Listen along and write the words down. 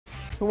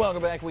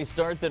Welcome back. We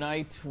start the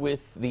night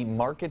with the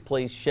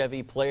Marketplace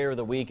Chevy Player of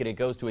the Week, and it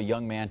goes to a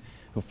young man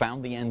who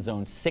found the end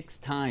zone 6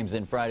 times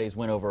in Friday's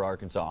win over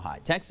Arkansas High.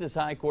 Texas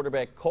High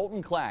quarterback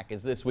Coltin Clack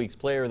is this week's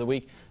Player of the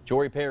Week.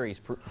 Jory Perry's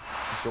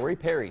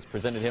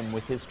presented him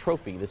with his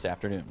trophy this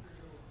afternoon.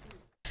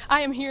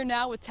 I am here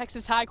now with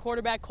Texas High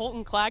quarterback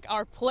Coltin Clack,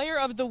 our Player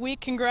of the Week.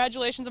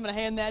 Congratulations. I'm going to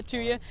hand that to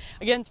you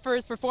for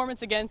his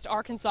performance against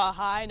Arkansas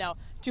High. Now,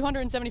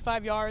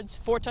 275 yards,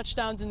 4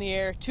 touchdowns in the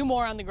air, 2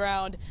 more on the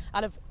ground.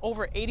 Out of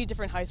over 80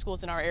 different high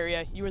schools in our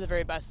area, you were the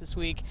very best this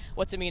week.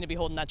 What's it mean to be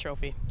holding that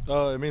trophy?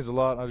 It means a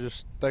lot. I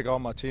just thank all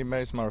my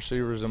teammates, my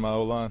receivers, and my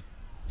O-line.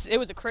 It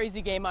was a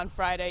crazy game on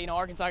Friday. You know,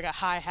 Arkansas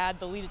High had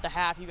the lead at the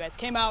half. You guys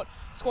came out,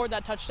 scored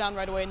that touchdown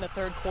right away in the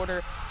 3rd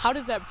quarter. How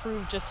does that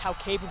prove just how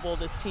capable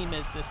this team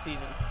is this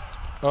season?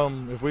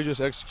 If we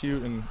just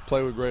execute and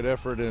play with great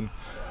effort and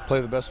play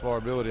the best of our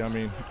ability, I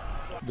mean,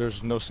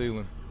 there's no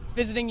ceiling.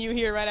 Visiting you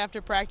here right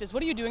after practice,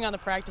 what are you doing on the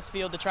practice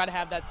field to try to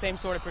have that same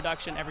sort of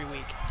production every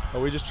week?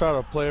 We just try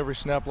to play every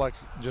snap like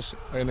just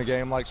in a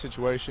game-like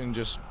situation,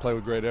 just play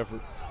with great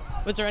effort.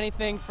 Was there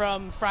anything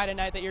from Friday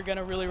night that you're going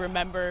to really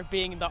remember,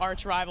 being the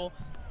arch rival?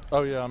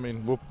 Oh, yeah. I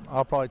mean,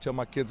 I'll probably tell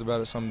my kids about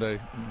it someday,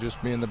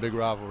 just being the big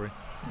rivalry.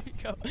 There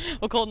you go.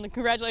 Well, Coltin,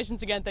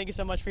 congratulations again. Thank you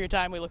so much for your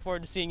time. We look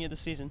forward to seeing you this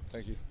season.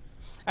 Thank you.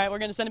 All right, we're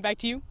going to send it back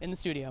to you in the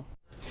studio.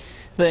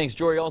 Thanks,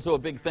 Jory. Also, a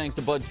big thanks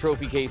to Bud's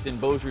Trophy Case in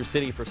Bossier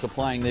City for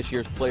supplying this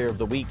year's Player of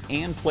the Week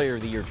and Player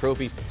of the Year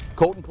trophies.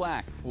 Coltin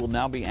Clack will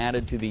now be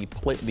added to the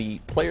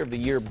Player of the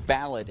Year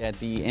ballot at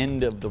the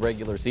end of the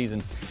regular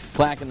season.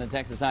 Clack and the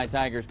Texas High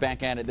Tigers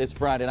back at it this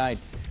Friday night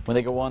when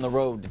they go on the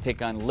road to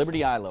take on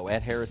Liberty Ilo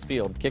at Harris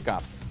Field.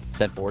 Kickoff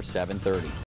set for 7:30.